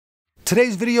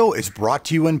Today's video is brought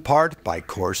to you in part by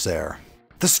Corsair.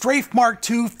 The Strafe Mark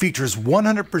II features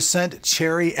 100%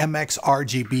 Cherry MX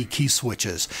RGB key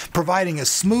switches, providing a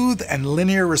smooth and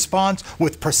linear response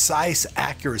with precise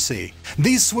accuracy.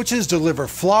 These switches deliver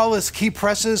flawless key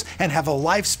presses and have a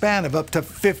lifespan of up to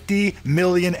 50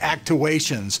 million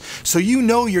actuations, so you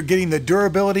know you're getting the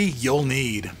durability you'll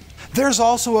need. There's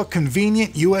also a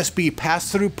convenient USB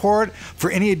pass-through port for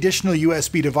any additional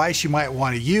USB device you might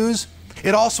want to use.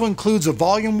 It also includes a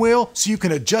volume wheel so you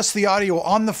can adjust the audio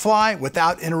on the fly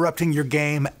without interrupting your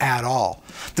game at all.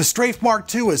 The Strafe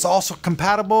Mark II is also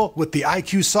compatible with the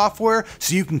iCUE software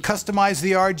so you can customize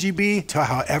the RGB to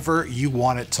however you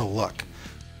want it to look.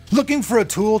 Looking for a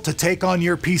tool to take on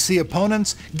your PC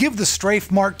opponents? Give the Strafe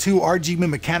Mark II RGB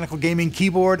mechanical gaming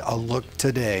keyboard a look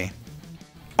today.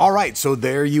 Alright, so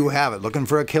there you have it. Looking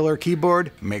for a killer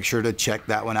keyboard? Make sure to check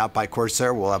that one out by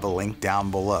Corsair. We'll have a link down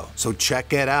below. So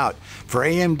check it out. For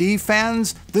AMD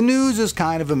fans, the news is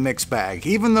kind of a mixed bag.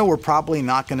 Even though we're probably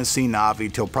not going to see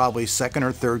Navi till probably second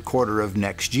or third quarter of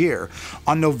next year,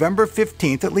 on November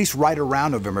 15th, at least right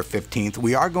around November 15th,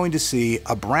 we are going to see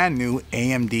a brand new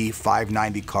AMD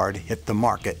 590 card hit the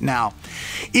market. Now,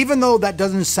 even though that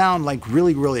doesn't sound like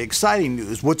really exciting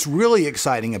news, what's really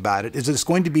exciting about it is it's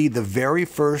going to be the very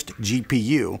first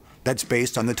GPU that's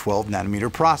based on the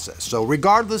 12nm process. So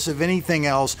regardless of anything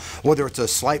else, whether it's a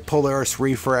slight Polaris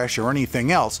refresh or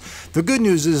anything else, the good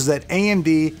news is that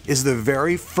AMD is the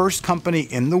very first company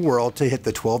in the world to hit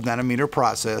the 12nm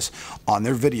process on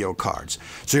their video cards.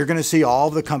 So you're going to see all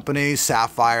the companies,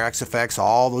 Sapphire, XFX,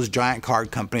 all those giant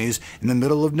card companies, in the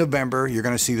middle of November, you're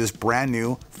going to see this brand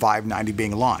new 590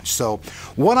 being launched. So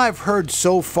what I've heard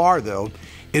so far though,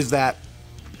 is that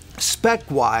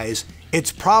spec-wise,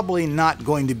 it's probably not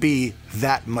going to be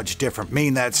that much different,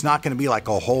 meaning that it's not going to be like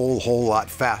a whole lot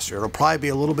faster. It'll probably be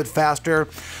a little bit faster.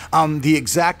 The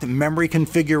exact memory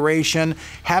configuration,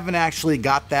 haven't actually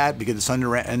got that because it's under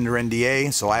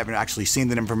NDA, so I haven't actually seen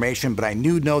that information, but I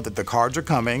know that the cards are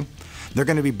coming. They're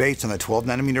going to be based on the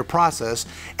 12nm process,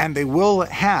 and they will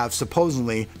have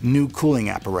supposedly new cooling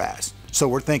apparatus. So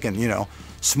we're thinking,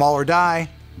 smaller die,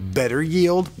 better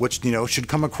yield, which should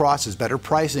come across as better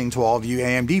pricing to all of you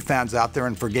AMD fans out there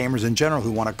and for gamers in general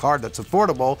who want a card that's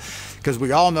affordable, because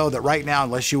we all know that right now,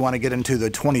 unless you want to get into the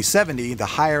 2070, the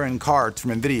higher end cards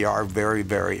from NVIDIA are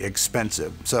very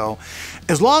expensive. So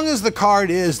as long as the card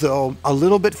is though a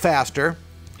little bit faster,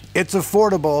 it's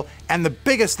affordable, and the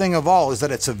biggest thing of all is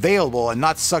that it's available and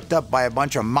not sucked up by a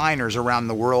bunch of miners around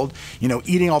the world,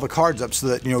 eating all the cards up so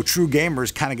that, true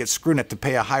gamers kind of get screwed and have to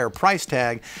pay a higher price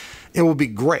tag. It will be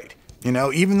great.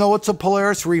 Even though it's a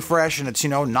Polaris refresh and it's,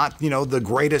 not, the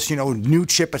greatest, new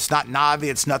chip, it's not Navi,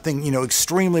 it's nothing,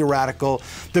 extremely radical.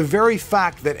 The very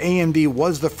fact that AMD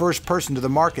was the first person to the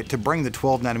market to bring the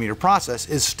 12nm process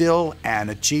is still an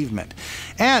achievement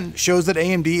and shows that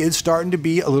AMD is starting to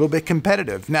be a little bit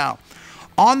competitive. Now,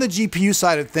 on the GPU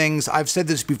side of things, I've said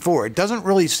this before, it doesn't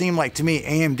really seem like to me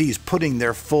AMD is putting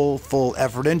their full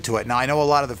effort into it. Now, I know a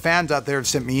lot of the fans out there have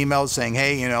sent me emails saying,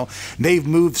 hey, they've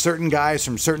moved certain guys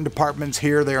from certain departments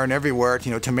here, there, and everywhere,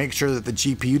 to make sure that the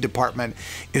GPU department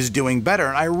is doing better.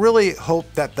 And I really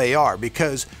hope that they are,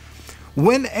 because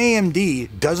when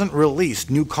AMD doesn't release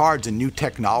new cards and new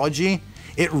technology,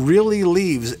 it really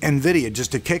leaves NVIDIA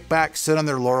just to kick back, sit on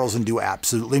their laurels, and do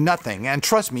absolutely nothing. And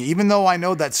trust me, even though I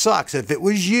know that sucks, if it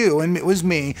was you and it was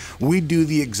me, we'd do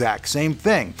the exact same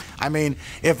thing. I mean,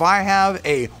 if I have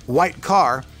a white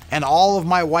car and all of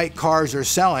my white cars are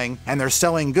selling and they're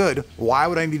selling good, why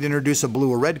would I need to introduce a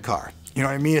blue or red car? You know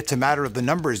what I mean? It's a matter of the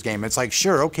numbers game. It's like,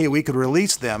 sure, okay, we could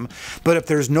release them, but if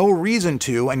there's no reason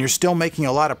to and you're still making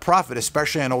a lot of profit,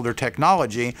 especially on older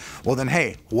technology, well then,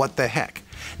 hey, what the heck?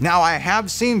 Now, I have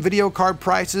seen video card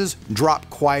prices drop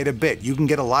quite a bit. You can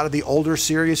get a lot of the older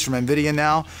series from NVIDIA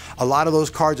now. A lot of those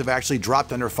cards have actually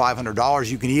dropped under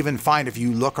 $500. You can even find, if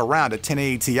you look around, a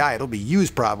 1080 Ti, it'll be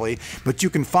used probably, but you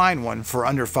can find one for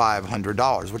under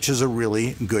 $500, which is a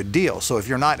really good deal. So if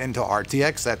you're not into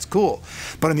RTX, that's cool.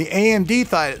 But on the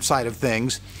AMD side of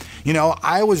things,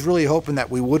 I was really hoping that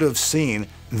we would have seen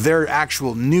their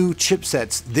actual new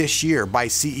chipsets this year by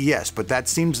CES, but that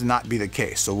seems to not be the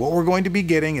case. So what we're going to be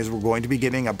getting is we're going to be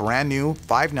getting a brand new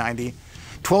 590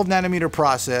 12nm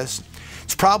process.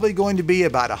 It's probably going to be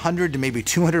about 100 to maybe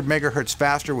 200 megahertz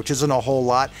faster, which isn't a whole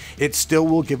lot. It still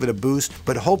will give it a boost,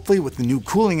 but hopefully with the new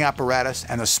cooling apparatus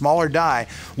and a smaller die,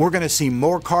 we're going to see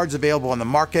more cards available on the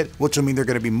market, which will mean they're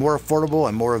going to be more affordable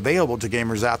and more available to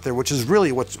gamers out there, which is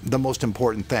really what's the most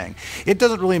important thing. It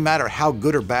doesn't really matter how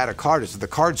good or bad a card is. If the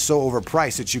card's so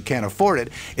overpriced that you can't afford it,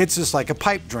 it's just like a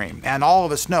pipe dream. And all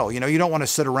of us know, you don't want to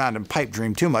sit around and pipe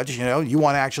dream too much. You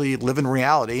want to actually live in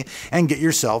reality and get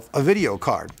yourself a video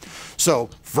card. So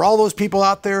for all those people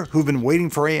out there who've been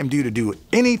waiting for AMD to do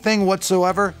anything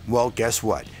whatsoever, well, guess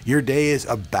what? Your day is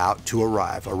about to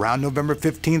arrive. Around November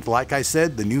 15th, like I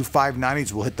said, the new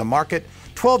 590s will hit the market.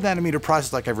 12 nanometer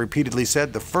process, like I've repeatedly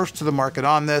said, the first to the market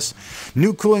on this.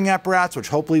 New cooling apparatus, which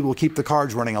hopefully will keep the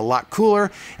cards running a lot cooler,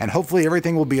 and hopefully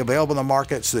everything will be available in the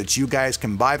market so that you guys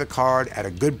can buy the card at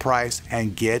a good price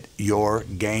and get your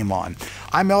game on.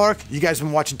 I'm Elric. You guys have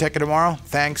been watching Tech of Tomorrow.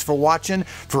 Thanks for watching.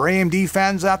 For AMD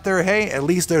fans out there, hey, at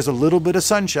least there's a little bit of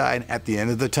sunshine at the end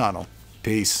of the tunnel.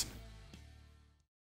 Peace.